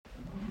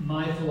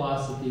my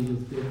philosophy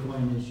with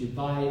Bitcoin is you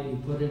buy it, you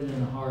put it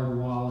in a hard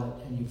wallet,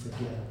 and you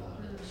forget about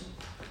it.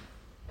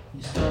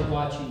 You start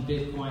watching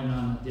Bitcoin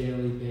on a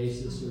daily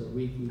basis or a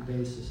weekly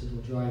basis, it'll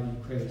drive you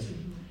crazy.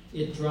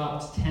 It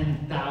dropped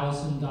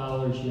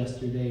 $10,000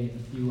 yesterday in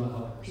a few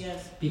hours.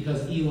 Yes.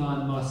 Because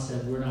Elon Musk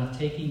said, we're not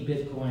taking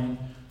Bitcoin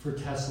for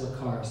Tesla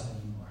cars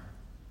anymore.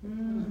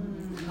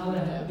 Mm-hmm. How the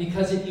heck?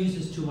 Because it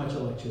uses too much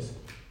electricity.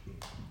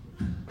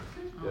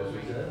 That's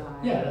what he said?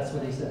 Yeah, that's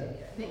what he said.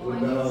 What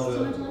about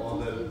all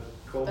the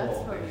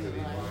cobalt things that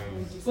he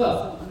mines?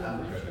 Well,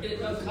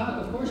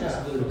 of course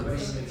it's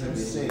ludicrous. It's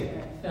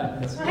insane. Yeah,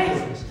 it's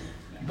ludicrous.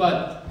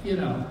 But, you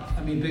know,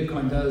 I mean,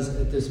 Bitcoin does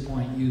at this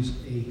point use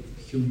a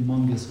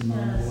humongous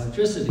amount of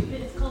electricity.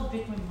 It's called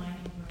Bitcoin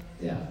mining.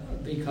 Yeah,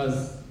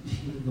 because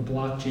the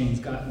blockchain's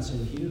gotten so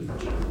huge.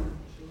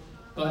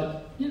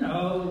 But, you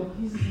know,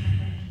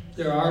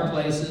 there are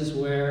places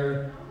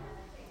where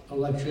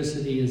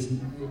electricity is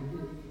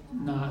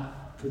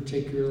not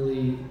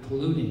particularly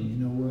polluting, you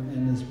know,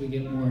 and as we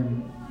get more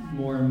and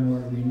more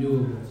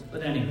renewables.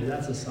 But anyway,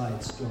 that's a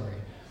side story.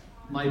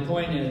 My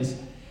point is,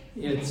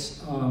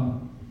 it's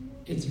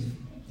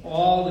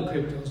all the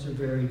cryptos are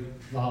very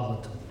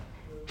volatile.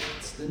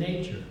 It's the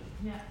nature.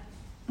 Yeah.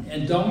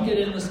 And don't get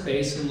in the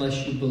space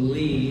unless you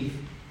believe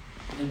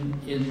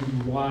in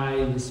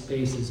why the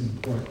space is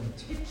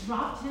important. It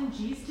dropped 10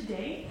 G's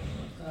today?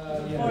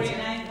 Yeah,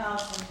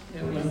 49,000.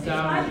 it went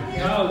down.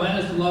 No, it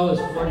went as low as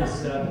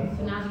 47.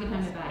 So now's a good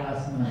time to buy.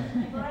 Last night.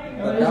 Right.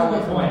 That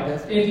is the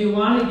point. If you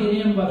want to get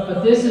in,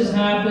 but this has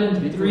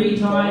happened 3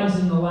 times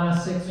in the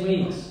last 6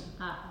 weeks.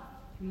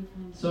 3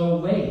 times. So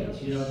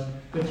wait, you know,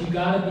 but you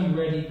got to be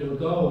ready to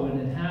go when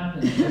it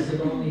happens, because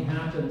it only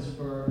happens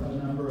for a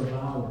number of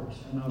hours.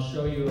 And I'll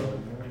show you,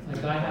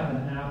 like I have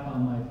an app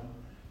on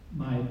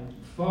my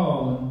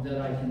phone that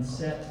I can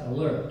set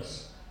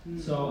alerts.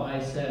 So I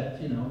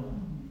set, you know,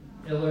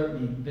 alert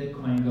me,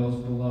 Bitcoin goes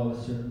below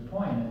a certain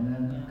point, and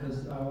then,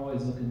 because I'm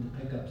always looking to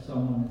pick up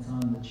someone that's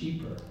on the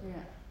cheaper.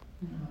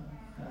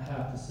 I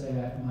have to say,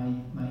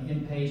 my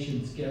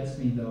impatience gets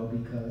me though,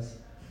 because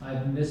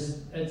I've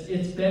missed,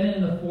 it's been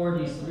in the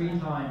 40s 3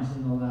 times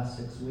in the last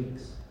 6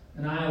 weeks.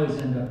 And I always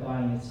end up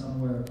buying it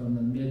somewhere from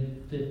the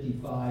mid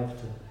 55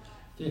 to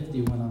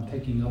 50 when I'm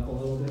picking up a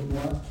little bit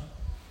more.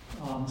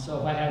 So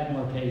if I had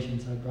more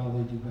patience, I'd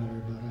probably do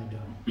better, but I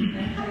don't.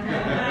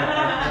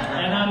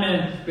 And I'm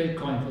in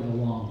Bitcoin for the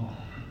long haul.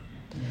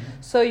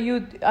 So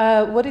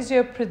what is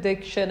your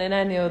prediction? And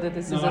I know that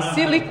this is a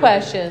silly have a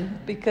question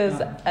because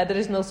there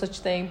is no such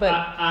thing. But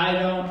I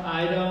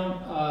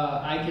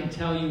can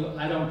tell you,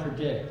 I don't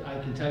predict. I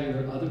can tell you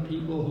what other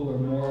people who are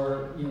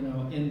more, you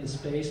know, in the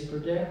space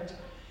predict,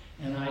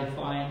 and I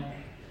find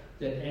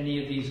that any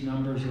of these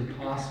numbers are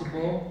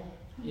possible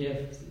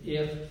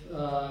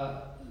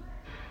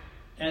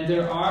and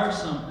there are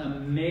some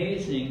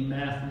amazing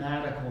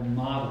mathematical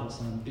models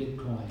on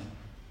Bitcoin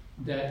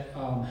that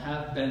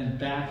have been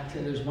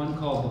there's one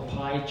called the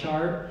pie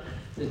chart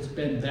that's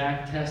been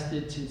back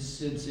tested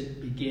since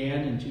it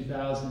began in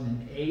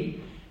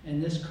 2008,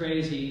 and this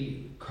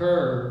crazy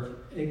curve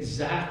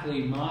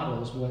exactly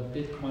models what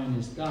Bitcoin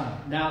has done.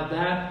 Now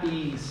that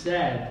being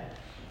said,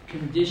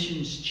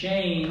 conditions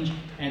change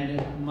and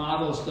the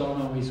models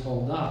don't always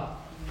hold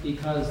up,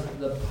 because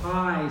the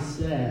pie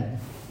said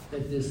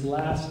that this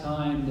last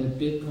time that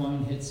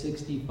Bitcoin hit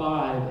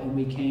 65 and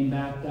we came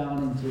back down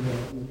into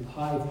the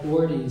high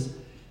 40s,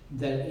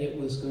 that it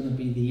was going to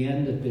be the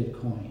end of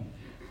Bitcoin.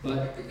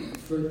 But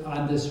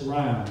on this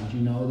round, you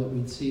know, that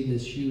we'd see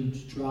this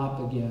huge drop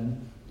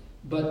again.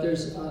 But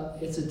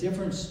it's a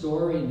different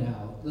story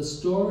now. The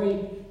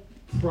story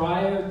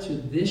prior to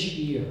this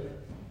year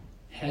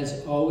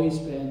has always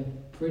been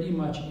pretty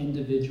much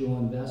individual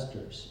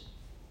investors.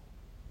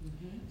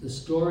 The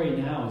story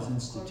now is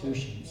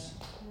institutions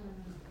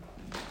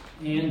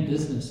and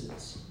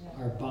businesses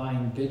are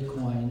buying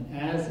Bitcoin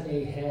as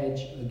a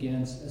hedge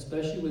against,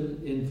 especially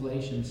with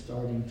inflation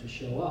starting to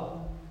show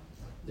up.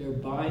 They're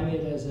buying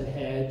it as a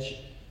hedge.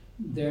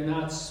 They're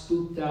not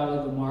spooked out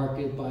of the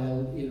market by,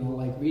 you know,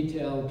 like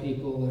retail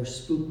people are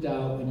spooked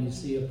out when you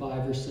see a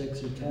 $5,000 or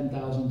 $6,000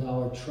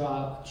 or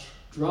 $10,000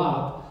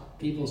 drop.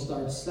 People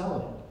start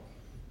selling.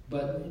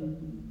 But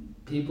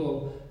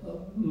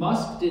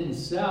Musk didn't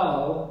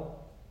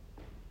sell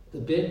the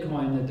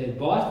Bitcoin that they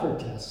bought for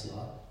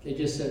Tesla. They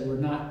just said, we're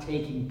not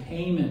taking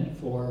payment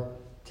for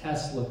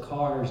Tesla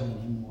cars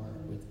anymore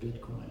with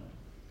Bitcoin.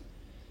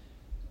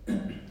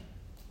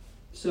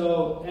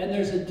 So, and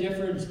there's a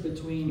difference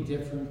between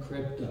different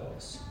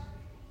cryptos.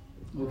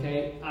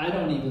 Okay, I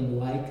don't even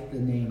like the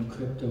name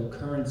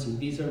cryptocurrency.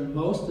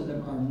 Most of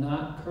them are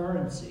not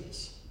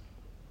currencies.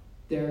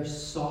 They're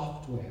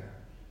software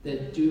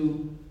that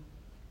do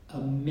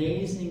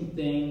amazing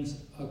things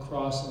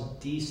across a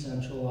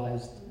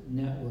decentralized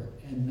network,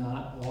 and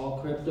not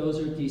all cryptos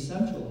are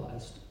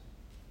decentralized.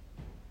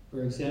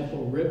 For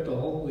example,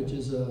 Ripple, which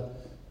is a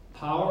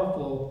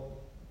powerful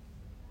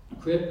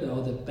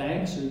crypto that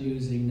banks are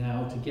using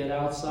now to get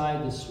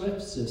outside the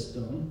SWIFT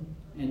system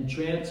and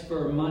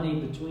transfer money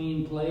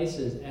between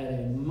places at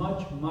a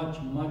much, much,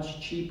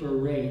 much cheaper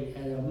rate,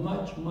 at a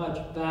much, much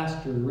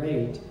faster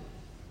rate.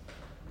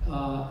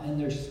 And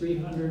there's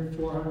 300,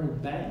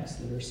 400 banks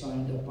that are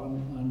signed up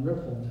on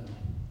Ripple now.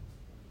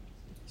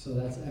 So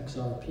that's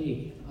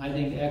XRP. I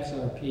think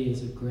XRP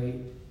is a great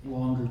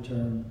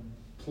longer-term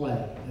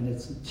play, and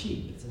it's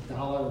cheap. It's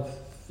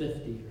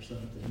 $1.50 or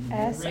something.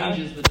 It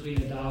ranges between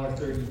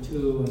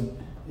 $1.32 and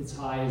it's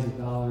high as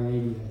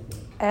 $1.80, I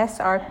think.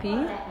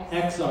 SRP?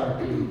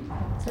 XRP.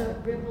 So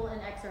Ripple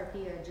and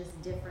XRP are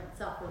just different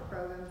software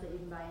programs that you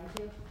can buy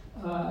into?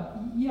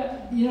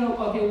 Yeah,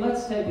 okay,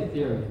 let's take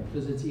Ethereum,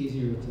 because it's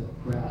easier to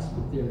grasp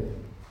Ethereum.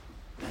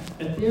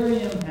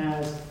 Ethereum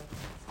has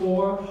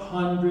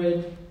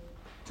 400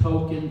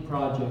 token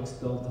projects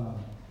built on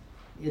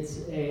it. It's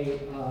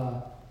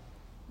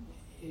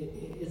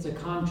a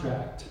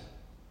contract.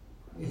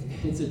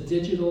 It's a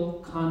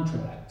digital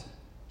contract,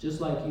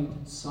 just like you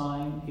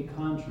sign a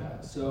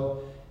contract.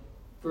 So,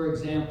 for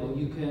example,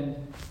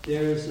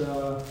 there's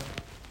I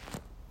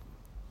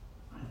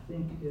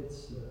think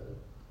it's,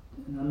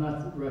 and I'm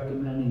not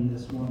recommending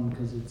this one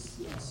because it's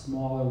a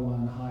smaller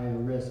one, higher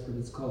risk, but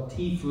it's called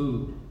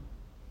T-Food.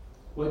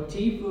 What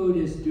T-Food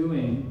is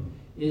doing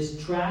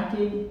is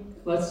tracking,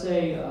 let's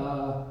say,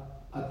 a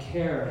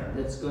carrot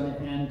that's going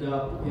to end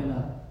up in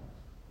a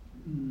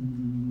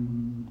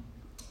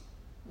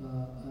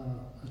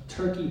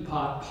turkey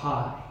pot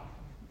pie.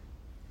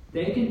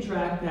 They can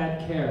track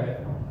that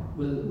carrot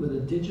with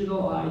a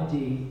digital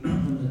ID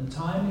from the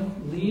time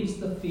it leaves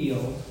the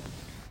field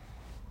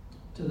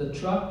to the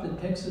truck that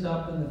picks it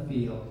up in the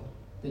field,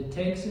 that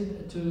takes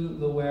it to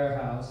the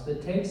warehouse,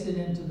 that takes it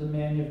into the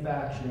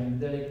manufacturing,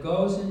 that it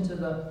goes into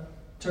the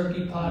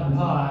turkey pot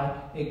pie,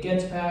 it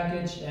gets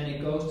packaged, and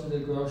it goes to the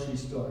grocery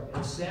store.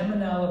 If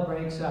salmonella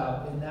breaks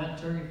out in that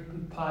turkey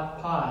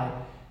pot pie,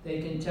 they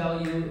can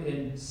tell you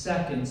in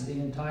seconds the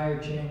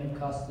entire chain of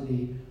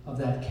custody of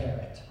that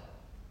carrot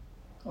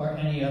or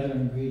any other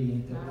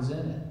ingredient that was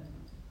in it.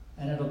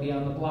 And it'll be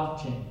on the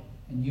blockchain.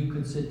 And you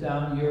could sit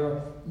down,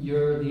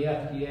 you're the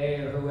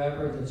FDA or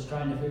whoever that's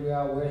trying to figure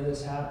out where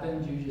this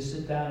happened. You just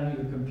sit down on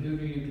your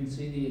computer, you can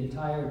see the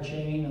entire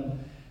chain of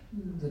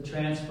the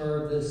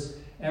transfer of this,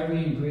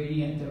 every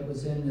ingredient that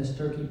was in this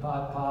turkey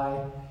pot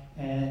pie,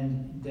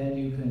 and then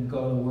you can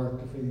go to work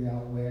to figure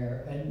out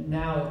where. And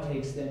now it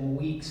takes them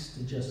weeks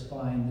to just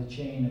find the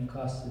chain of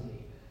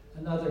custody.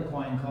 Another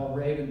coin called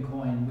Raven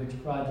Coin, which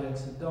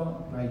projects that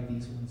don't write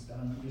these ones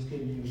down, I'm just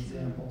giving you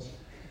examples.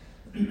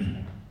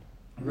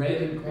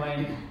 Raven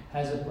Coin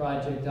has a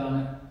project on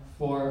it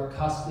for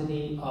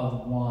custody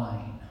of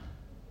wine.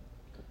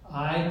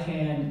 I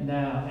can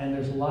now, and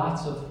there's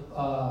lots of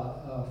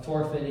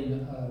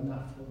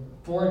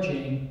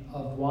forging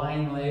of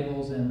wine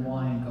labels and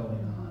wine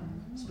going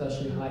on,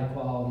 especially high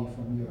quality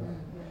from Europe.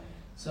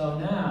 So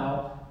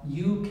now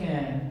you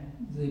can,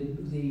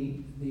 the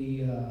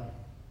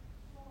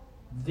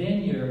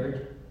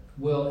vineyard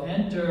will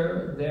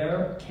enter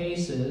their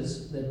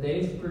cases that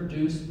they've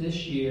produced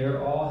this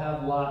year, all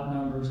have lot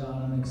numbers on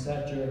them,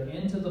 etc.,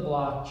 into the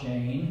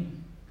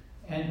blockchain.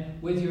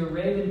 And with your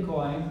Raven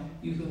coin,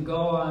 you can go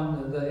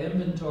on the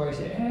inventory,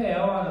 say, hey,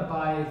 I want to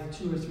buy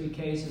 2 or 3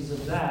 cases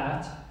of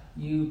that.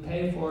 You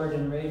pay for it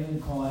in Raven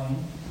coin,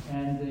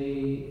 and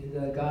the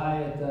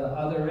guy at the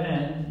other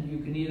end, you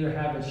can either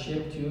have it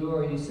shipped to you,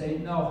 or you say,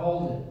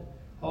 no,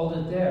 hold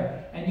it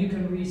there. And you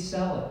can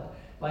resell it.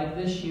 Like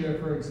this year,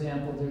 for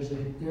example, there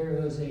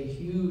was a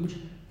huge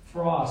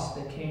frost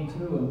that came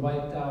through and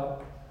wiped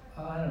out,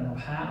 I don't know,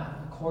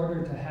 a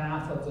quarter to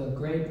half of the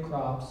grape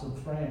crops of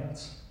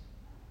France.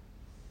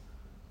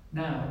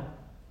 Now,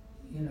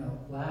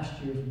 last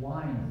year's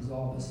wine is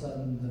all of a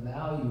sudden, the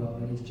value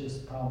of it is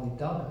just probably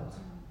doubled.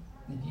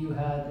 If you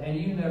had, and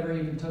you never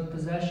even took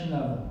possession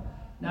of them.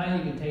 Now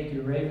you can take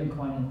your Raven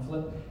coin and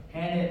flip,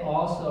 and it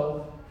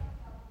also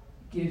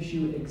gives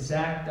you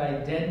exact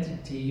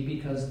identity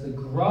because the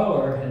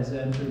grower has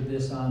entered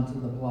this onto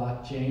the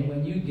blockchain.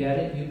 When you get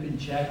it, you can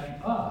check,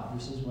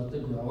 this is what the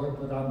grower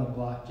put on the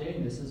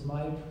blockchain. This is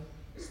my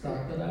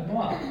stock that I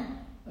bought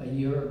a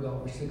year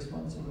ago or 6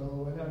 months ago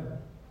or whatever.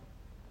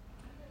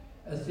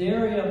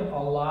 Ethereum, a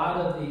lot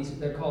of these,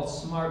 they're called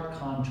smart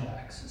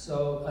contracts.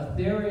 So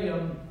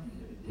Ethereum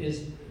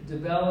is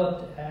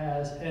developed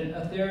as, and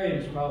Ethereum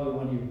is probably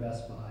one of your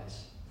best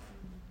buys.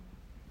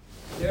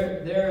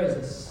 There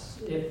is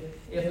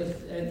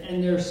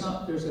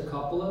there's a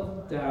couple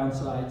of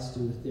downsides to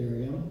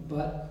Ethereum,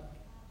 but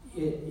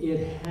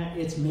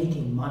it's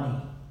making money.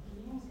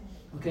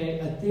 Okay,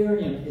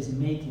 Ethereum is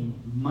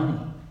making money.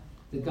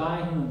 The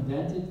guy who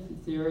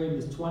invented Ethereum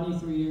is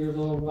 23 years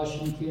old,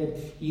 Russian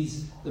kid.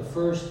 He's the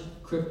first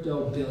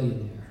crypto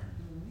billionaire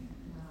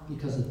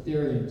because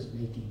Ethereum is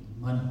making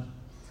money.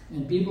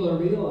 And people are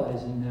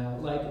realizing now,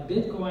 like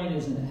Bitcoin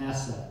is an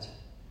asset.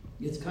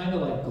 It's kind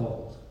of like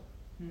gold.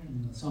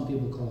 Some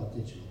people call it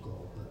digital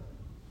gold, but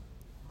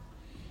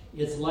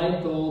it's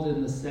like gold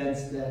in the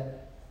sense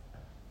that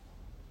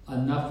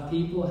enough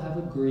people have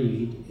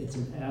agreed it's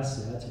an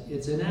asset,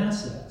 it's an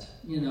asset.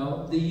 You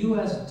know, the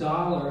US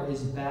dollar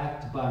is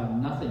backed by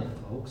nothing,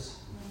 folks.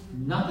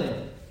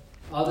 Nothing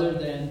other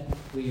than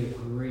we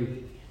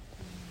agree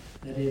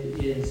that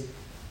it is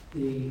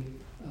the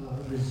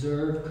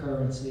reserve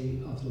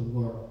currency of the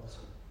world.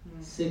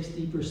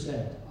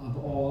 60%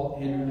 of all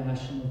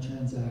international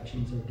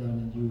transactions are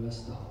done in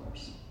US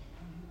dollars.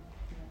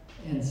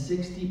 And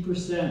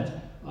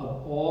 60%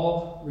 of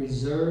all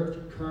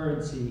reserved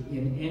currency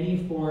in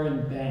any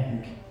foreign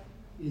bank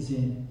is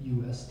in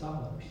US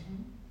dollars.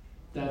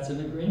 That's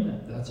an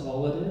agreement. That's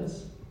all it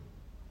is.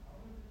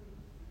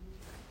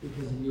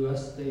 Because the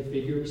US, they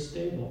figure, is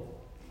stable.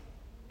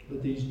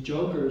 But these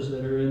jokers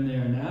that are in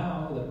there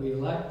now that we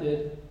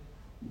elected,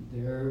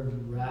 they're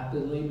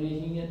rapidly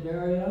making it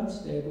very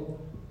unstable.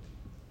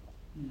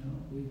 You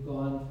know, we've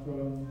gone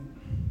from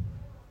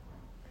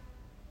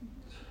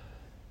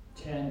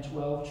 10,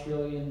 12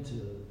 trillion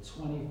to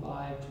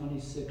 25,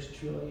 26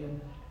 trillion.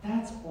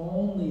 That's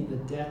only the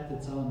debt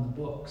that's on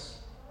the books.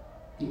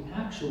 The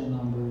actual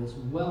number is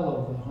well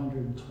over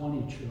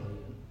 120 trillion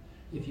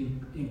if you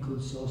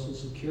include Social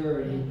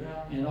Security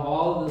and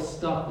all the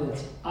stuff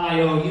that's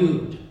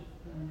IOU'd,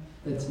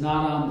 that's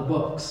not on the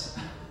books.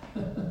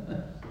 And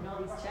all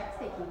these checks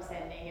they keep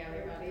sending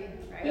everybody,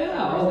 right?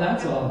 Yeah, well,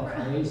 that's all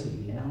crazy,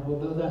 you know.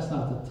 Well, that's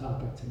not the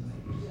topic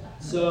tonight.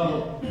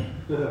 So,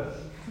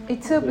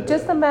 It's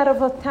just a matter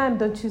of time,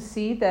 don't you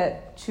see,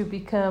 that to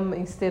become,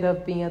 instead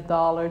of being a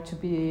dollar, to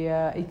be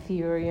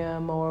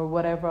Ethereum or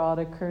whatever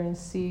other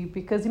currency,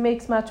 because it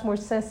makes much more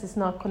sense. It's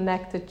not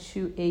connected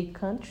to a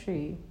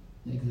country.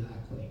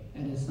 exactly,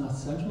 and it's not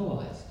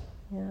centralized.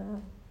 Yeah.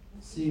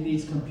 See,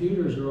 these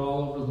computers are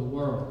all over the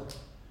world.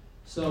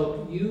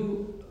 So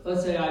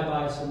let's say I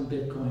buy some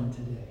Bitcoin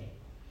today.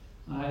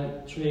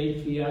 I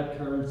trade fiat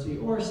currency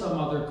or some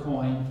other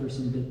coin for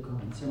some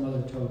Bitcoin, some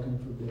other token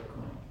for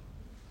Bitcoin.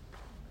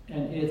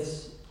 And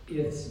it's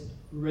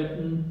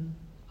written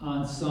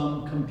on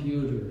some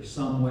computer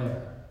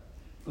somewhere.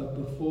 But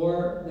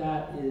before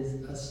that is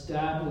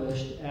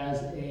established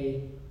as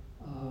a,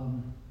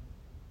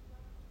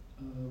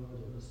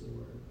 what was the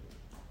word?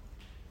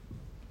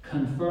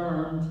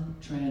 Confirmed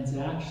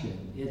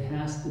transaction, it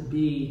has to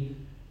be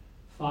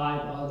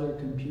 5 other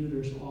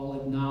computers all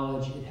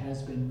acknowledge it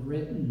has been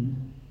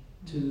written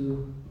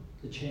to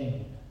the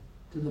chain,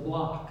 to the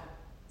block.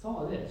 That's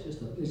all it is.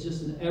 It's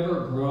just an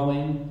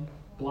ever-growing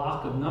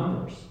block of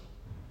numbers.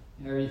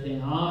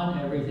 Everything on,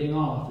 everything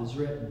off is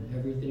written.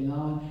 Everything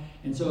on.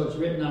 And so it's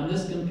written on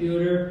this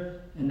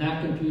computer, and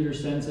that computer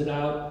sends it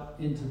out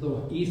into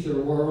the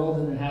ether world,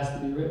 and it has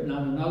to be written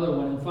on another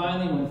one. And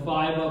finally, when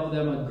 5 of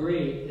them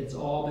agree, it's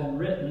all been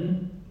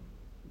written.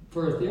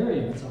 For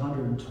Ethereum, it's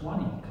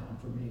 120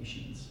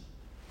 confirmations.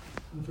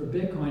 And for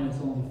Bitcoin, it's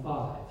only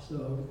 5.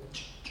 So,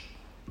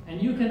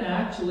 and you can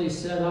actually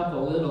set up a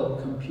little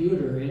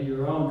computer in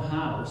your own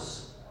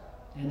house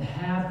and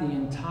have the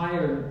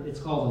entire, it's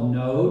called a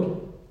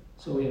node.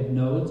 So we have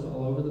nodes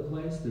all over the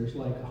place. There's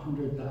like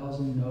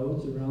 100,000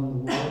 nodes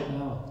around the world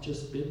now,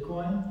 just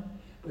Bitcoin.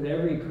 But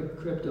every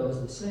crypto is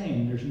the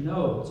same. There's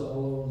nodes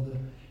all over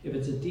if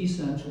it's a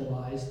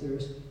decentralized,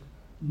 there's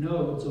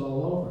nodes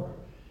all over.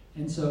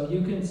 And so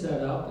you can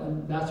set up,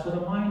 and that's what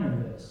a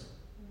miner is.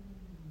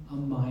 A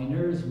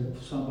miner is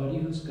somebody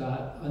who's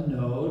got a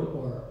node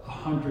or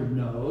 100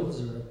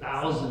 nodes or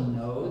 1,000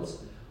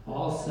 nodes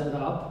all set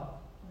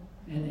up.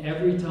 And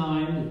every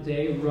time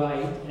they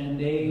write and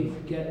they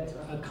get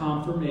a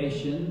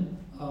confirmation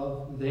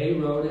of they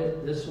wrote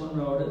it, this one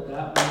wrote it,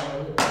 that one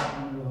wrote it,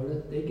 that one wrote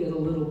it, they get a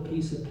little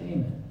piece of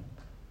payment.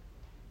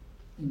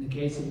 In the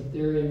case of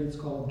Ethereum, it's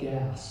called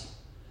gas.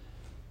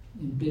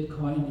 In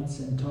Bitcoin, it's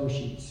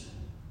Satoshis.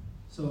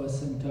 So a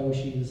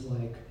Satoshi is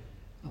like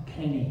a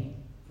penny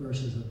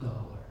versus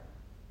 $1.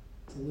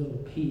 It's a little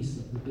piece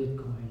of the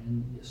Bitcoin,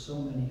 and there's so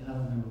many, I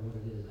don't remember what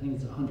it is. I think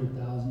it's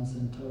 100,000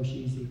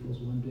 Satoshis equals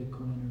 1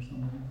 Bitcoin or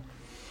something.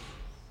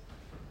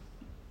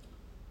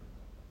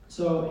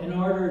 So in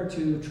order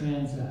to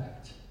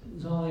transact,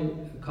 there's only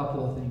a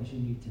couple of things you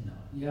need to know.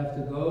 You have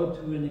to go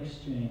to an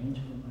exchange.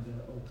 I'm going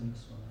to open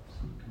this one up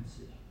so you can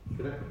see.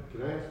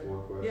 Can I ask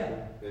one question?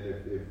 Yeah. And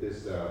if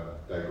this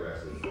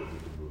digresses, then we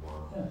can move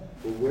on. Yeah.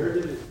 But where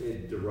did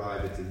it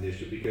derive its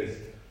initial? Because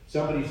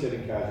somebody said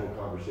in casual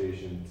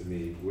conversation to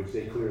me, which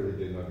they clearly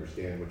didn't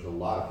understand, which a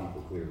lot of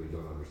people clearly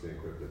don't understand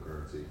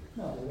cryptocurrency.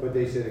 No, But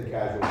they said in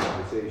casual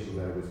conversation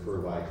that it was for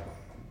like,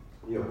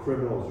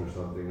 criminals or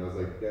something. I was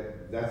like,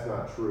 that's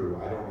not true.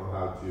 I don't know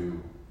how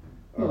to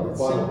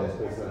rebuttal this,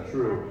 but it's not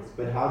true.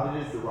 But how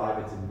did it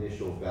derive its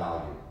initial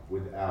value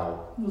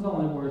without?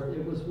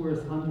 It was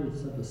worth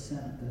hundreds of a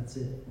cent. That's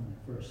it when it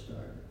first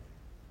started.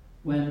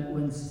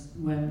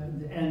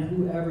 And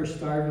whoever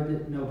started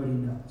it, nobody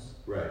knows.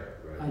 Right.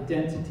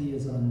 Identity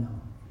is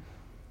unknown.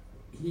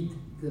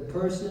 The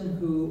person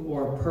who,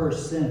 or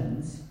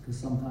persons, because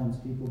sometimes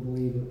people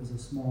believe it was a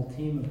small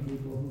team of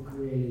people who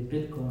created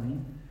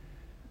Bitcoin.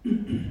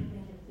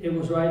 It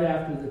was right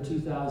after the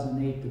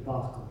 2008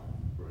 debacle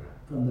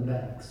from the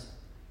banks.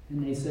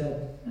 And they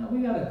said, no,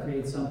 we got to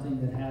create something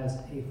that has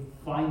a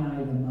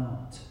finite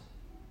amount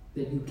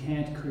that you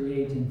can't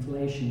create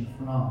inflation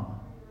from.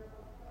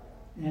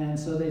 And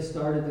so they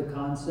started the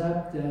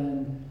concept,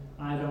 and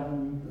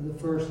the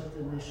first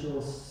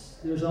initials,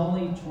 there's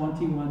only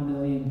 21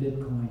 million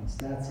Bitcoins.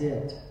 That's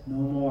it. No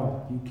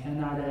more. You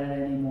cannot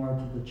add any more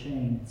to the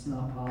chain. It's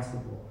not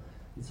possible.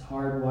 It's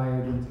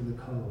hardwired into the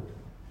code.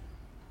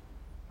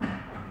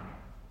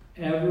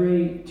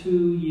 Every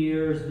 2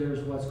 years,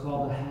 there's what's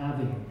called a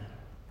halving.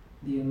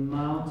 The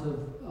amount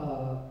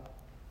of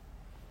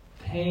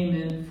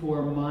payment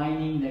for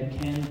mining that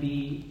can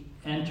be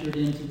entered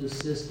into the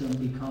system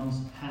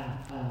becomes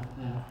half.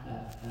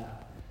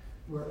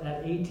 We're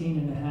at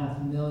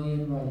 18.5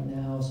 million right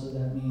now, so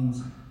that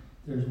means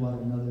there's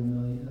another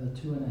million,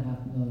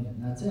 2.5 million.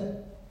 That's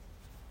it.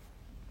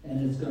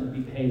 And it's going to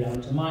be paid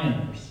out to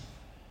miners.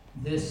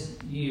 This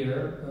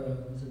year,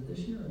 was it this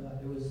year or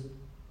not? It was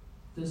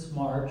this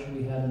March,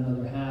 we had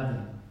another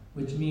halving,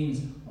 which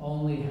means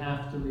only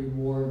half the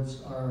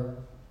rewards are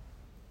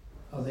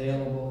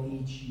available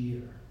each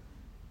year.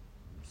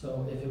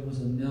 So if it was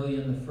 $1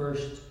 million the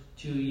first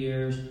 2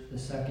 years, the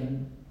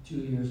second 2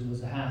 years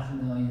was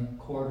 $500,000,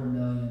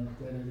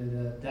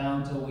 $250,000,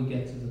 down till we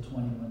get to the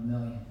 21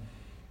 million.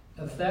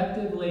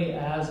 Effectively,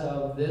 as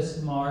of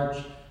this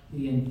March,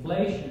 the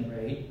inflation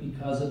rate,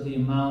 because of the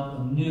amount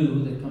of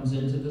new that comes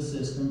into the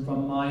system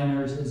from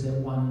miners, is at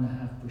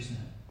 1.5%,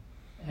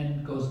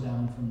 and goes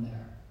down from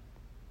there.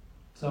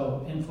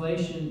 So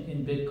inflation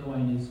in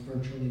Bitcoin is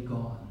virtually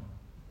gone.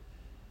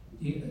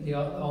 The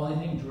only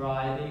thing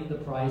driving the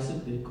price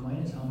of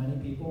Bitcoin is how many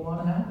people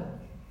want to have it.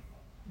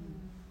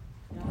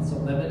 It's a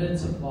limited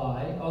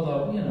supply,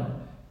 although,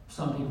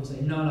 some people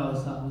say, no,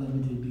 it's not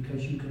limited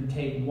because you can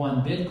take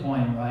one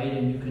Bitcoin, right,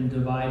 and you can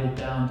divide it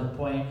down to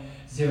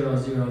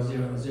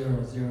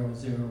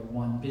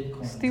 0.0000001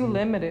 Bitcoin. Still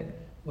limited.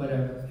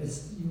 Whatever,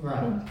 it's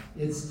right.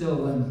 It's still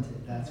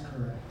limited, that's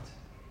correct.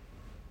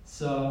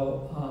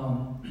 So,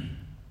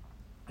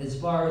 as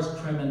far as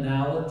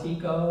criminality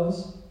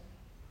goes,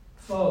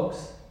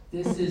 folks,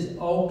 this is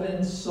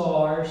open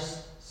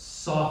source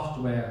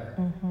software.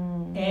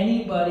 Mm-hmm.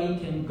 Anybody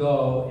can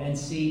go and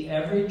see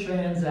every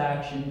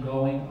transaction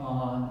going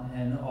on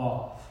and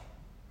off.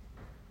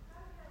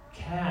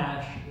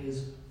 Cash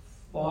is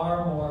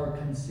far more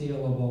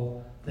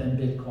concealable than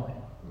Bitcoin.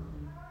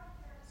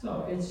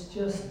 So it's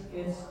just,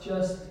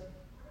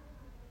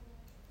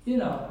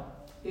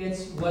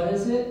 what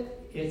is it?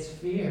 It's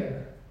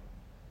fear.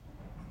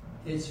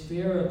 It's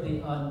fear of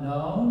the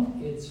unknown.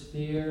 It's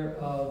fear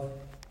of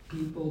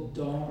people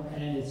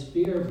and it's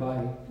fear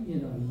by,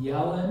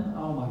 Yellen.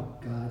 Oh my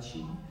God,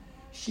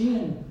 she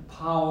and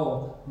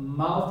Powell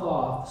mouth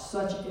off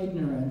such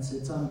ignorance,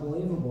 it's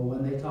unbelievable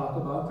when they talk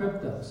about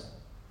cryptos.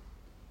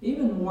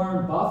 Even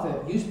Warren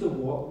Buffett used to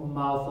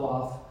mouth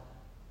off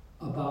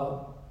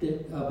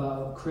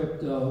about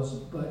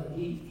cryptos, but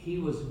he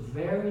was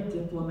very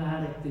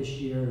diplomatic this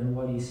year in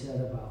what he said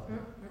about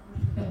it.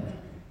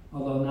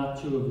 Although not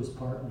true of his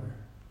partner.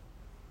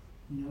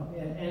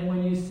 And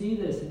when you see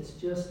this, it's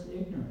just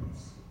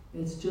ignorance.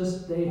 It's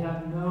just they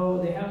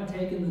haven't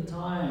taken the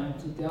time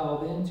to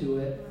delve into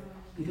it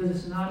because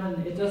it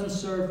doesn't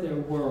serve their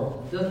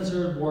world. It doesn't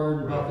serve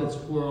Warren Buffett's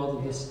world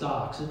of the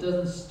stocks. It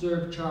doesn't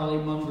serve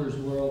Charlie Munger's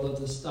world of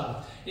the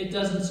stocks. It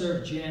doesn't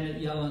serve Janet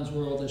Yellen's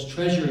world as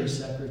Treasury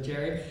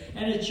Secretary,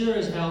 and it sure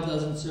as hell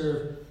doesn't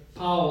serve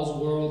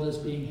Powell's world as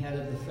being head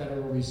of the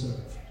Federal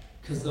Reserve,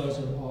 because those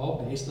are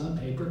all based on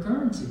paper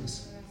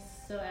currencies.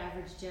 So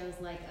average Joes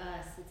like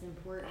us, it's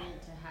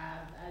important to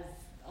have as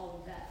all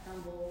of that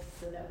crumbles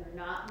so that we're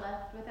not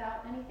left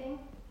without anything.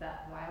 Is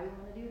that why we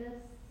want to do this?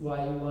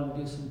 Why you want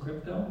to do some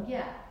crypto?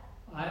 Yeah.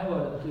 I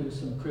want to do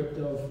some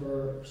crypto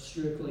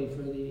strictly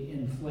for the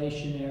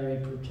inflationary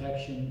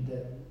protection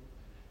that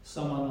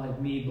someone like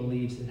me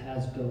believes it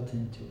has built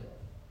into it.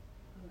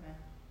 Okay.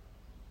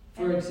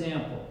 For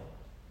example,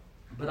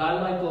 but I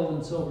like gold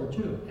and silver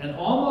too. And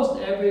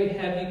almost every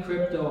heavy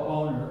crypto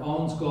owner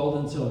owns gold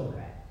and silver.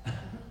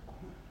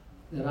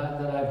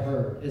 that I've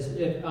heard,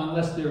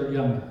 unless they're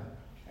younger.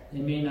 They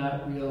may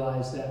not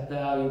realize that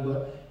value,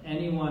 but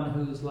anyone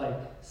who's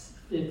like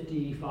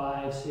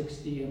 55,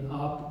 60 and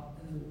up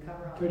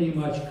pretty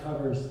much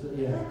covers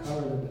the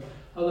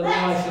although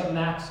like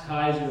Max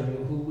Kaiser,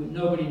 who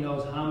nobody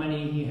knows how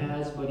many he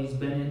has, but he's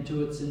been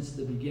into it since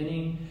the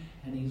beginning,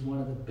 and he's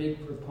one of the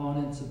big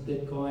proponents of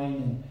Bitcoin,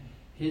 and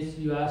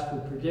you asked for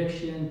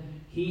prediction,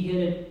 he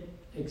hit it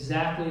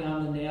exactly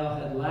on the nail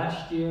head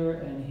last year,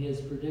 and his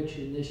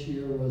prediction this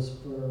year was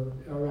for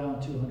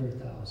around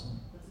 200,000.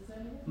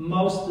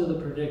 Most of the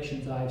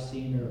predictions I've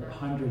seen are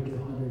 100 to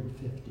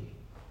 150.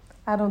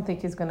 I don't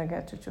think he's going to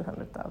get to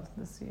 200,000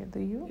 this year. Do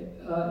you?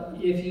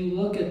 If you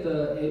look at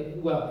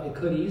it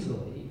could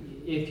easily.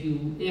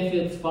 If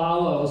it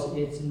follows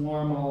its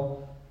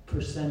normal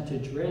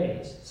percentage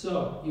raise.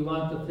 So you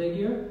want the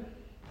figure?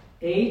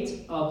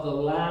 8 of the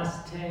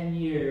last 10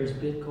 years,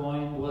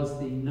 Bitcoin was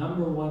the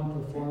 #1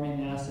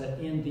 performing asset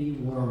in the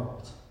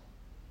world.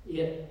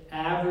 It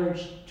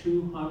averaged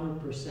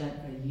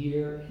 200% a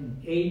year in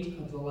 8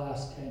 of the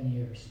last 10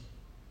 years.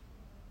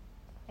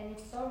 And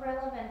it's so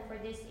relevant for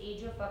this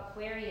age of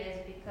Aquarius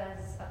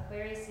because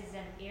Aquarius is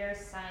an air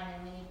sign,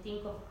 and when you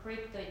think of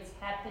crypto, it's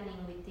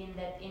happening within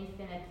that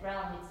infinite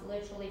realm. It's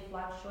literally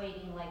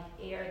fluctuating like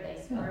air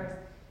dispersed,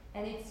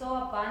 and it's so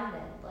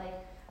abundant.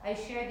 Like I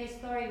shared this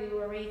story, we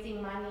were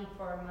raising money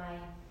for my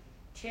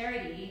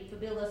charity to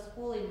build a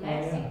school in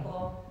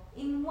Mexico.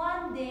 In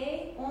one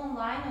day,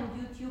 online on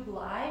YouTube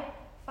Live,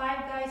 5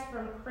 guys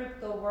from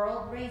crypto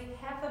world raised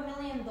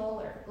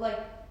 $500,000, like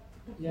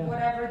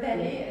whatever that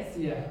is.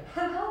 Yeah.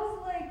 And I was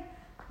like,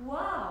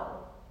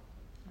 wow.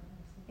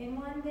 In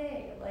one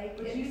day, like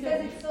because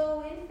it's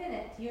so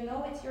infinite,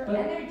 it's your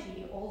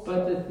energy also.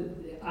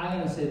 But I'm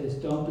gonna say this: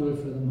 don't do it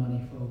for the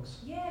money, folks.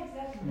 Yeah,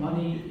 exactly.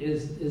 Money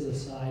is a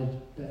side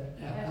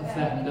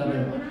effect of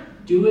it.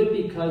 Do it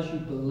because you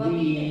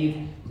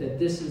believe that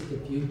this is the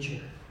future.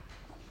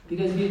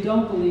 Because if you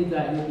don't believe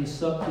that, you'll be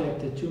subject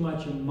to too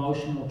much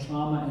emotional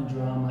trauma and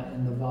drama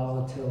and the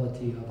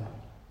volatility of it.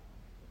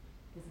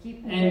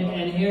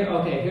 And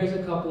here's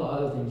a couple of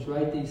other things.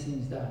 Write these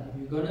things down. If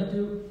you're going to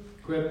do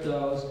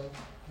cryptos,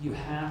 you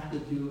have to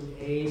do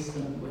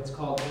what's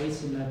called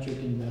asymmetric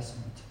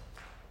investment.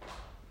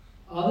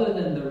 Other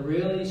than the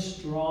really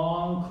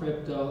strong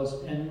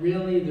cryptos, and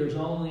really there's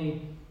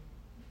only,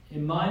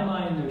 in my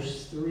mind,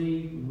 there's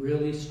 3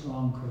 really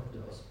strong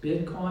cryptos.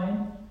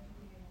 Bitcoin,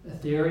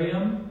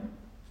 Ethereum,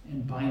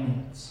 and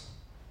Binance.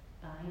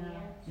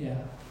 Yeah,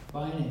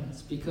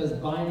 Binance. Because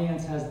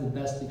Binance has the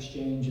best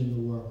exchange in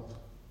the world.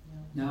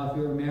 Now, if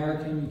you're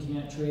American, you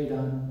can't trade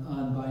on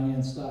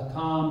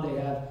Binance.com.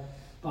 They have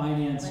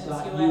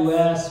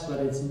Binance.us, but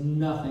it's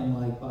nothing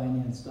like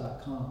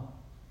Binance.com.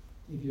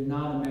 If you're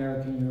not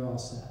American, you're all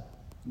set.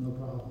 No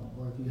problem.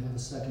 Or if you have a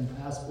second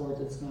passport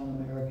that's not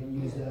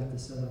American, use that to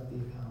set up the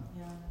account.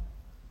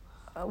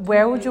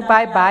 Where would you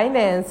buy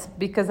Binance?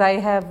 Because I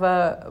have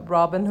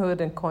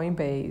Robinhood and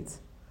Coinbase.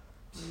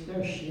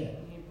 They're shit.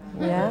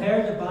 Yeah.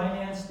 Compared to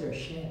Binance, they're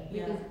shit.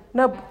 Yeah.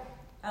 No.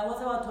 I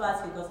was about to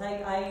ask you because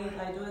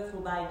I do it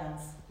through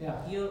Binance.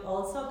 Yeah. You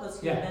also,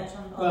 because you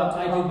mentioned. Well,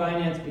 I do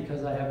Binance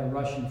because I have a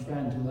Russian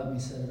friend who let me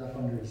set it up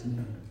under his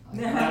name.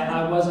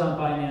 I was on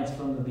Binance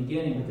from the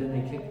beginning, but then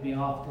they kicked me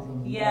off because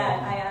of I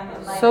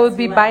am. So it would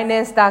be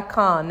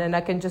Binance.com, and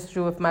I can just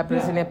do with my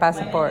Brazilian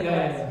passport.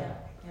 Yeah.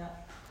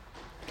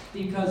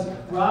 Because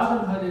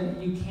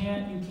Robinhood, you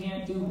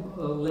can't do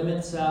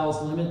limit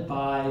sells, limit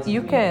buys.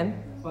 You can.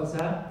 What's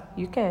that?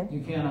 You can.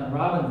 You can on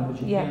Robinhood,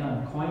 but you can't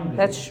on Coinbase.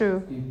 That's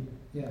true.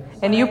 Yeah.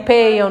 And you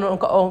pay on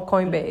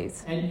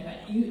Coinbase. And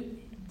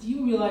do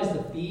you realize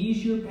the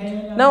fees you're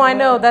paying on No, I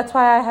know. That's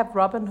why I have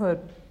Robinhood.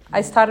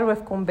 I started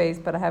with Coinbase,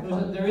 but I have.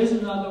 There is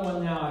another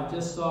one now. I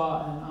just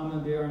saw, and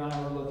Amabir and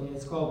I were looking.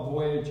 It's called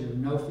Voyager.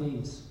 No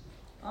fees.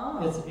 Oh.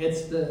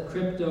 It's the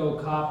crypto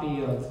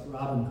copy of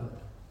Robinhood.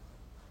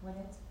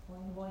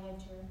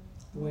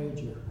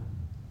 Voyager.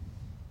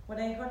 What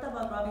I heard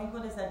about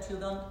Robinhood is that you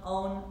don't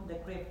own the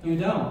crypto. You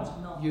don't.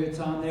 No. It's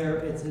on there.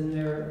 It's in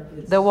there.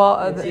 It's The wall.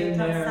 It's in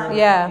there.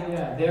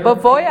 Yeah. They're But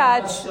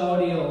Voyage.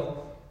 Custodial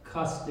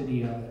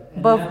custody of it,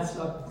 and But,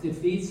 that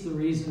defeats the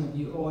reason of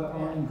you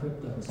owning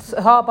cryptos. So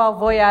how about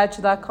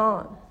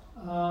Voyage.com?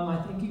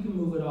 I think you can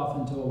move it off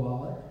into a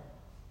wallet.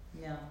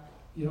 Yeah.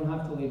 You don't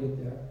have to leave it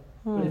there.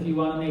 But if you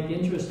want to make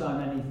interest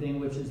on anything,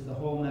 which is the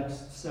whole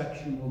next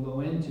section we'll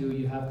go into,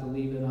 you have to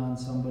leave it on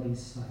somebody's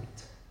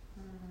site.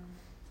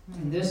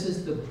 And this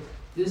is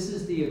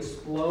the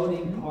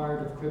exploding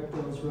part of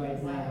cryptos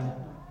right now.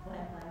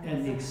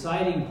 And the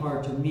exciting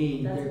part to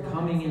me, they're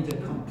coming into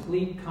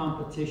complete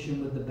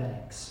competition with the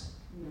banks.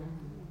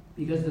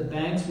 Because the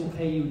banks will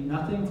pay you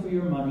nothing for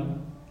your money.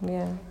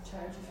 Yeah.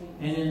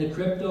 And in the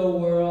crypto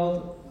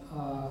world,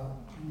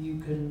 you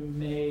can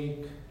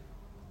make,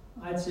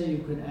 I'd say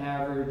you can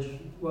average,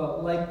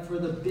 well, like for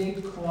the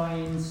big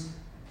coins,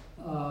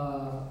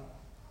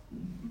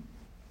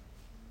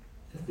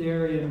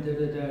 Ethereum,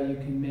 you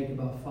can make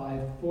about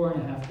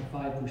 4.5% to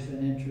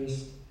 5%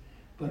 interest.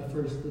 But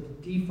for the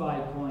DeFi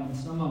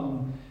coins, some of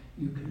them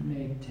you can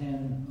make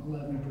 10,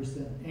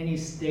 11%. Any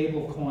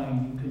stable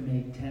coin, you can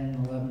make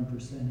 10,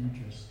 11%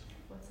 interest.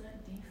 What's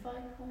that, DeFi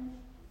coin?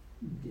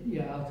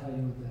 Yeah, I'll tell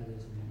you what that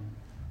is in a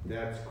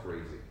minute. That's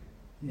crazy.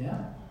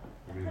 Yeah.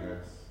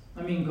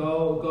 I mean,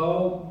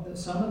 go.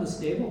 Some of the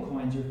stable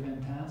coins are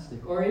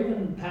fantastic. Or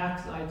even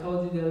Pax, I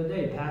told you the other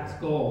day, Pax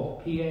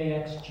Gold,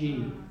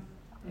 PAXG.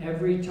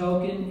 Every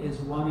token is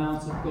 1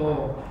 ounce of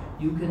gold.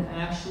 You can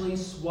actually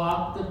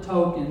swap the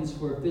tokens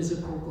for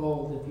physical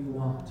gold if you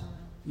want.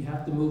 You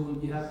have to move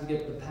them, you have to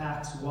get the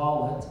Pax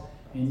wallet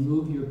and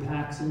move your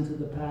Pax into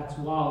the Pax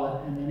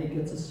wallet, and then it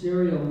gets a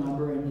serial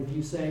number, and if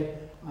you say,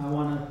 I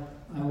want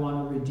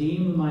to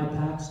redeem my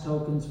Pax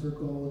tokens for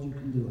gold, you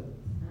can do it.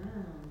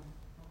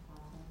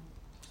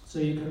 So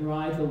you can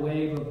ride the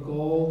wave of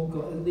gold.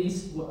 At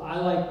least I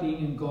like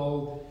being in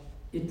gold.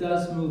 It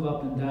does move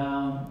up and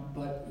down,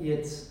 but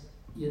it's,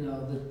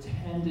 the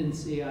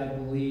tendency, I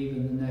believe,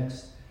 in the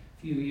next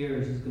few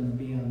years is going to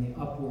be on the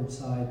upward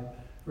side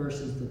for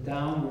versus the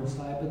downward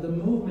side, but the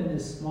movement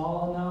is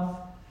small enough,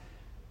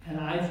 and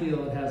I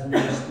feel it has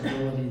more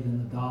stability than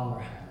the dollar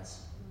has.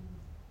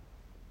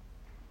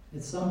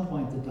 At some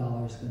point, the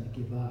dollar is going to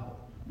give out.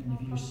 And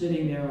if you're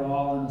sitting there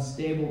all in a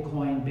stable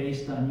coin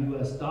based on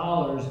US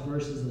dollars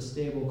versus a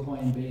stable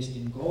coin based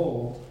in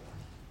gold,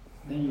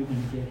 then you're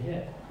going to get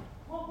hit.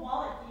 What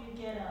wallet do you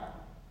get a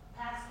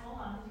Pax Gold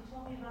on? Because you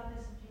told me about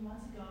this a few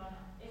months ago, and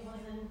it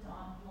wasn't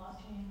on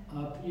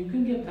blockchain. You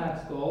can get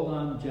Pax Gold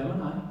on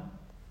Gemini.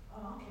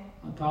 Oh, okay.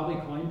 Probably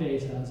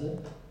Coinbase has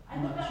it.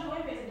 I looked on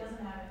Coinbase, it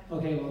doesn't have it.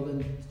 Okay, well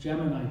then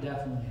Gemini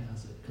definitely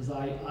has it. Because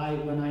I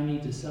when I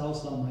need to sell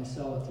some, I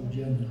sell it through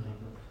Gemini.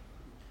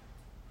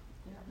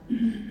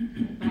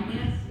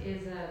 Binance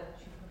is a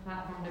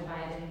platform to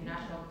buy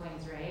international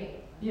coins,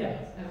 right? Yeah.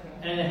 Okay.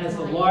 And it has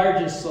the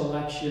largest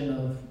selection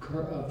of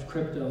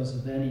cryptos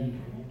of any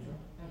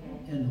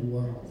Okay. in the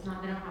world. It's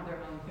not. They don't have their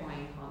own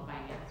coin called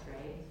Binance,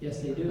 right? Yes,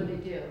 they But do. they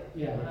do.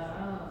 Yeah.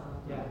 Oh.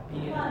 Yeah.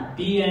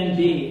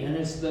 BNB, and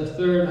it's the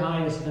third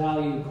highest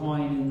value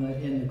coin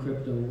in the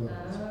crypto world.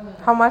 Oh.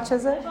 How much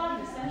is I it?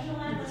 bought the Central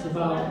Land. It's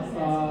about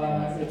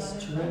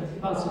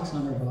about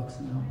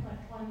 $600 now.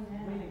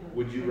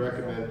 Would you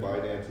recommend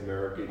Binance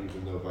America,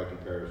 even though by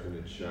comparison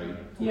it's shite?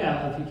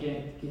 Yeah, if you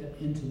can't get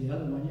into the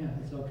other one, yeah,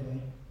 it's okay.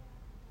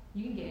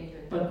 You can get into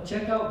it. But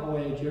check out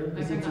Voyager My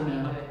because friend it's got me an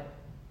into app. it.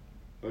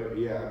 But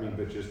yeah, I mean,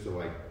 but just to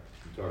like,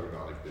 you're talking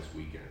about like this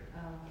weekend, Oh.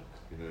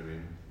 you know what I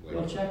mean? Like,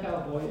 Well, check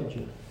out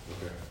Voyager.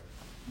 okay.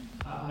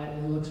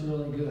 It looks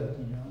really good,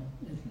 you know,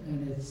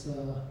 and it's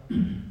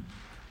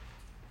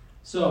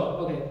so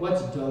okay.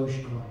 What's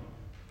Dogecoin?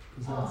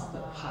 Because that's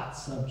the hot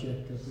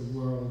subject of the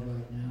world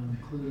right now,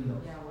 including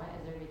Yeah. What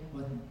is everything?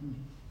 what.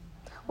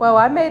 Well,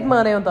 I made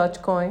money on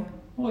Dogecoin.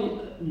 Well,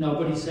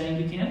 nobody's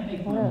saying you can't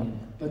make money in it,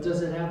 but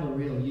does it have a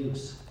real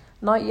use?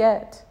 Not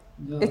yet.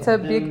 No. It's a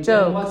big Then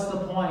joke. what's the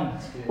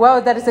point?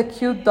 Well, that is a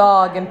cute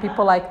dog, and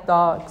people like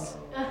dogs. It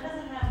doesn't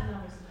have the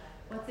numbers.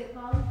 What's it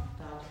called?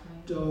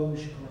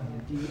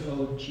 Dogecoin,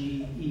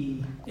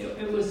 D-O-G-E.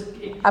 It was.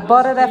 I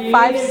bought it at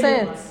 5 created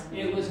cents.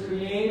 It was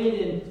created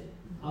in.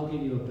 I'll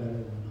give you a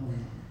better one. Hold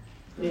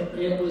on.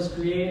 It was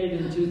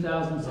created in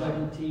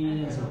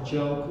 2017 as a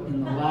joke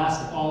in the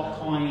last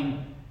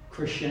altcoin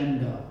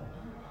crescendo,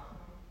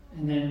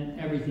 and then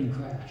everything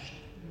crashed.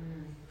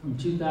 From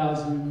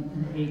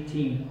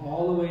 2018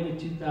 all the way to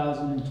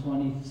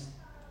 2020,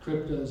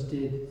 cryptos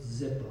did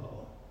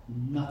zippo,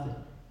 nothing.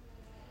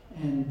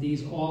 And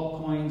these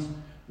altcoins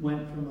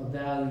went from a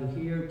value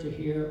here to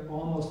here.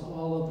 Almost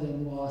all of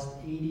them lost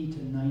 80 to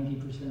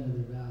 90% of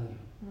their value.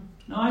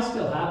 Now I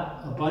still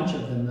have a bunch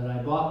of them that I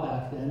bought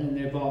back then, and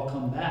they've all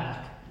come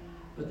back,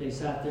 but they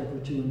sat there for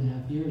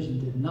 2.5 years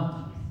and did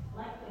nothing.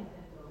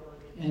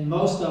 And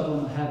most of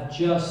them have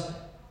just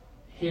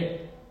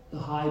hit the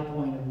high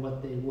point of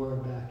what they were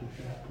back at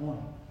that point.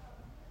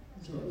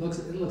 So it looks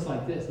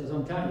like this. As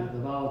I'm telling you, the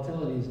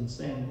volatility is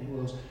insane. It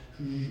goes,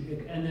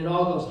 and it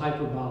all goes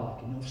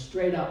hyperbolic, you know,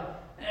 straight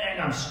up,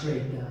 and I'm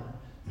straight down.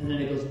 And then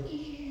it goes,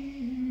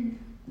 and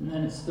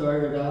then it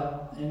started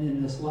up, and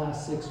in this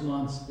last 6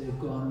 months, they've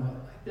gone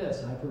like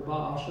this,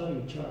 hyperbolic. I'll show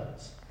you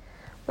charts.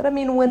 But I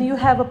mean, when you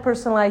have a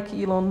person like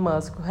Elon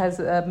Musk who has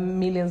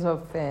millions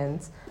of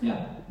fans,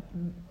 Yeah.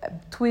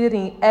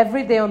 tweeting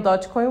every day on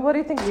Dogecoin, what do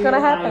you think is going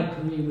to happen? I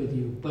agree with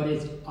you, but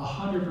it's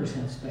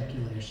 100%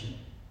 speculation.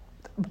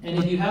 And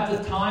if you have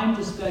the time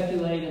to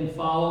speculate and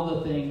follow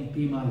the thing,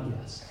 be my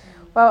guest.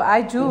 Well,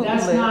 I do. But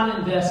that's live- not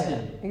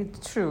invested. It's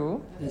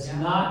true. That's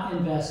not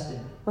invested.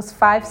 It was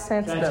 5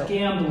 cents That's though.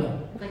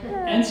 gambling.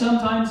 And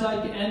sometimes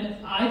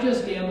I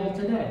just gambled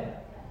today.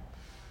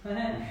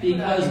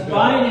 Because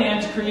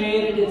Binance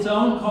created its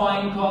own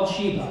coin called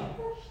Shiba.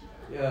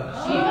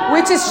 Yeah.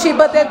 Which is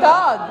Shiba the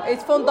dog.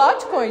 It's from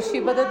Dogecoin,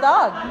 Shiba the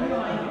dog. I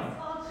know.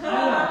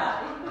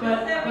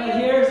 But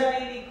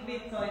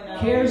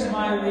here's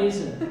my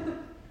reason.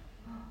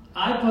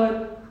 I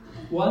put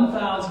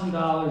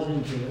 $1,000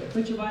 into it,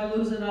 which if I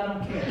lose it, I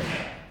don't care.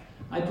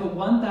 I put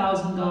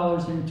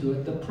 $1,000 into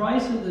it. The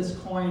price of this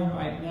coin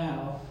right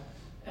now,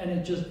 and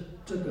it just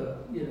took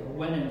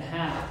went in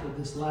half with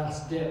this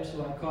last dip,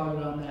 so I caught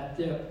it on that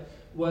dip,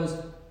 was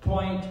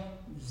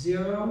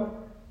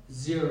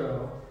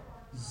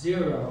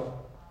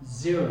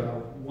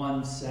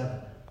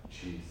 0.00017.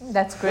 Jeez.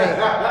 That's great. You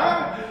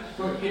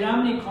know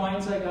how many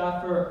coins I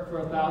got for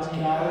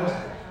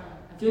 $1,000?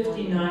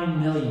 59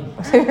 million.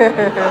 Okay,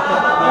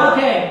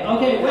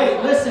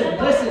 wait, listen.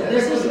 This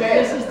is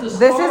the story.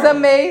 This is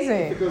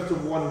amazing. If it goes to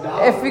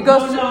 $1. If it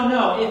goes to,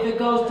 No. If it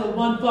goes to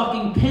one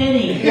fucking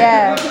penny.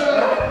 yeah,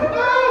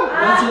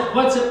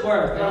 What's it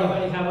worth?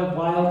 Anybody have a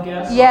wild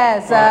guess?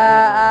 yes,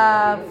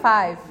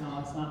 5, No,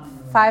 it's not.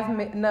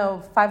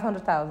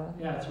 500,000.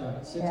 Yeah, that's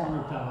right. 600,000.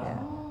 Yeah. I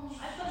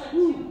put like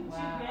two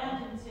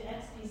grand into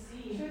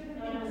XDC.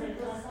 And I was like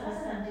less than a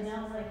cent, and now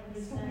it's like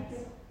 3 cents.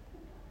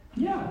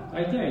 Yeah,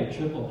 right there, it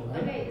tripled,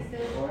 right? Okay,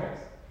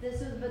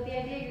 so but the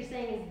idea you're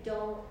saying is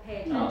don't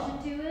pay No. attention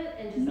to it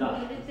and just No.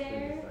 leave it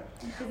there.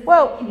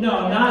 Well,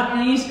 No,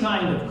 not these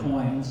kind of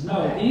coins.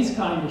 No, these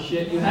kind of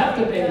shit you have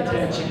to pay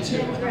attention to.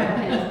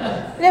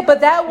 yeah, but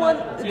that one,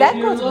 If that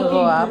you're could go looking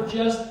up. for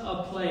just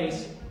a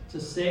place to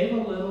save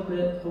a little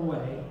bit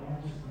away,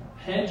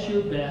 hedge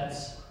your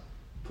bets,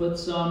 put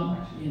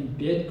some in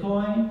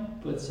Bitcoin,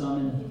 put some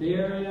in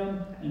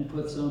Ethereum, and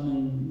put some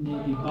in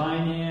maybe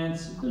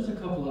Binance. There's a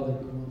couple other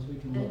good ones we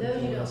can And look at.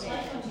 those you don't those. pay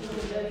attention to,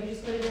 those you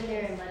just put it in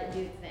there and let it do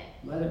its thing.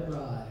 Let it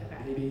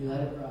ride, baby,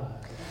 let it ride.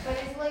 But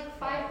it's like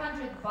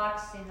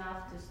 $500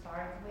 enough to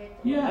start with?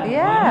 Yeah.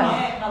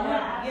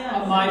 Yeah.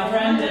 Yeah. My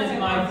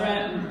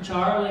friend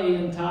Charlie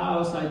in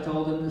Taos, I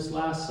told him this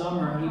last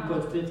summer, he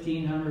put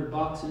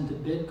 $1,500 into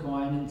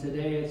Bitcoin, and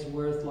today it's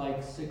worth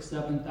like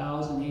 $6,000,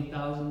 $7,000,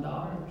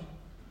 $8,000.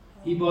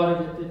 He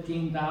bought it at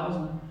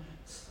 $15,000,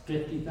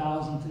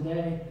 $50,000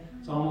 today.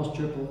 It's almost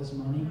triple his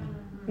money.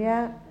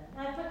 Yeah.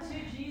 I put 2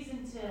 G's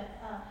into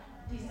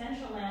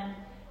Decentraland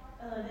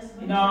this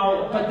winter.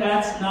 No, but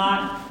that's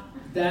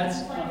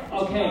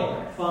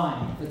okay,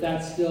 fine, but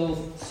that's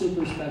still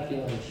super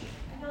speculation.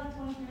 I got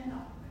 20 grand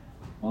off.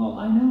 Well,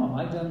 I know,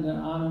 I've done that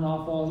on and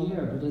off all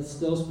year, but it's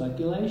still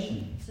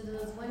speculation. So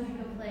those ones you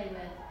can play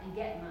with and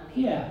get money,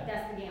 Yeah.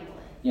 that's the gambling.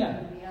 Yeah.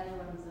 And the other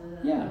ones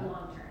are Yeah. the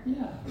long term.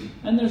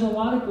 Yeah, and there's a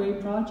lot of great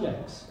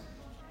projects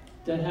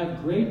that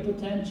have great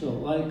potential.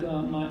 Like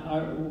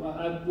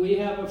we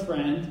have a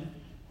friend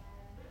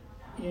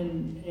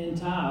in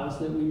Taos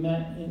that we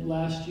met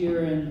last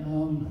year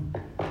in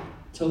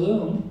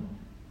Tulum.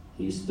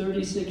 He's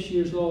 36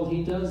 years old.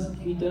 He does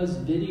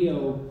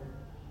video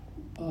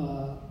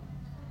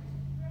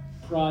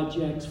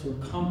projects for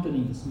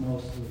companies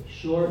mostly,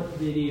 short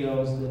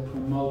videos that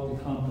promote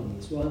the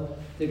companies. Well,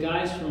 the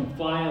guys from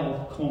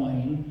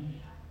Filecoin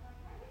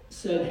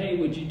said, hey,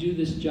 would you do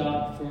this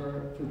job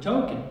for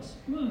tokens?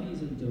 Well,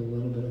 he's into a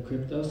little bit of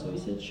crypto, so he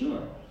said,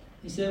 sure.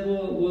 He said,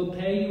 well, we'll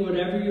pay you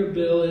whatever your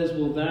bill is,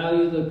 we'll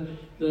value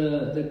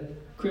the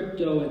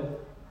crypto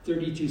at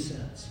 32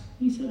 cents.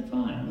 He said,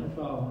 fine, no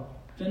problem.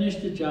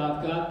 Finished the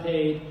job, got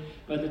paid.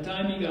 By the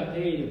time he got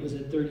paid, it was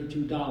at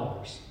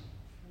 $32.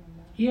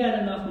 He had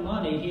enough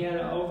money, he had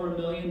over $1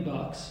 million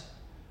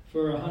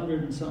for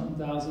 $100 and something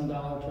thousand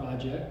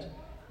project,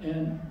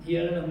 and he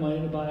had enough money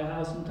to buy a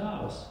house in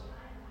Taos.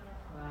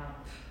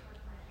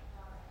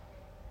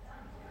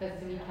 Because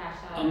when you cash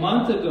out. A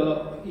month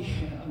ago,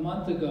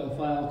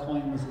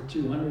 Filecoin was at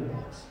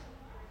 $200.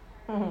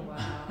 Wow.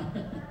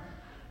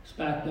 It's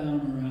back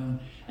down around.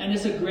 And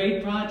it's a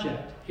great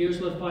project.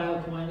 Here's what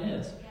Filecoin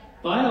is.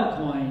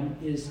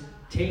 Filecoin is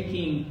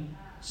taking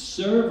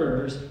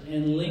servers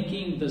and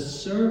linking the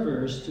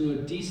servers to a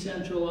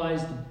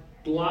decentralized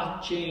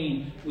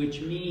blockchain,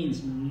 which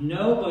means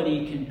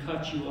nobody can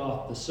cut you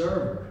off the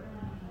server.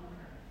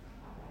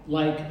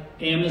 Like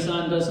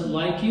Amazon doesn't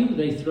like you,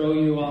 they throw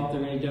you off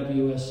their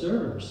AWS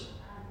servers.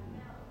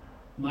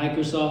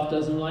 Microsoft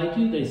doesn't like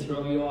you, they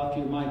throw you off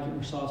your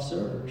Microsoft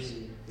servers.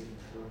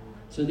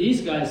 So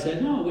these guys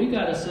said, no, we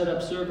got to set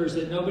up servers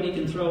that nobody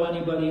can throw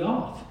anybody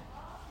off.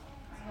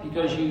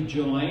 Because you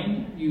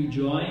join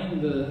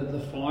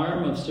the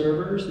farm of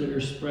servers that are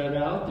spread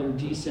out, they're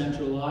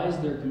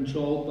decentralized, they're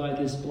controlled by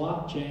this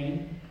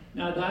blockchain.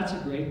 Now that's a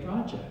great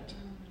project.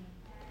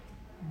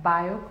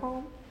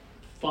 Filecoin?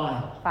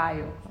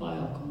 Filecoin,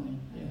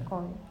 yeah.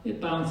 Coin. It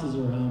bounces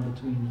around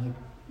between like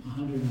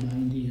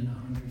 190 and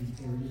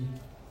 130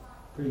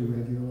 pretty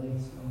regularly.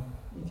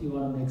 So if you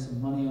want to make some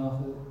money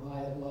off of it, buy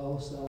it low, sell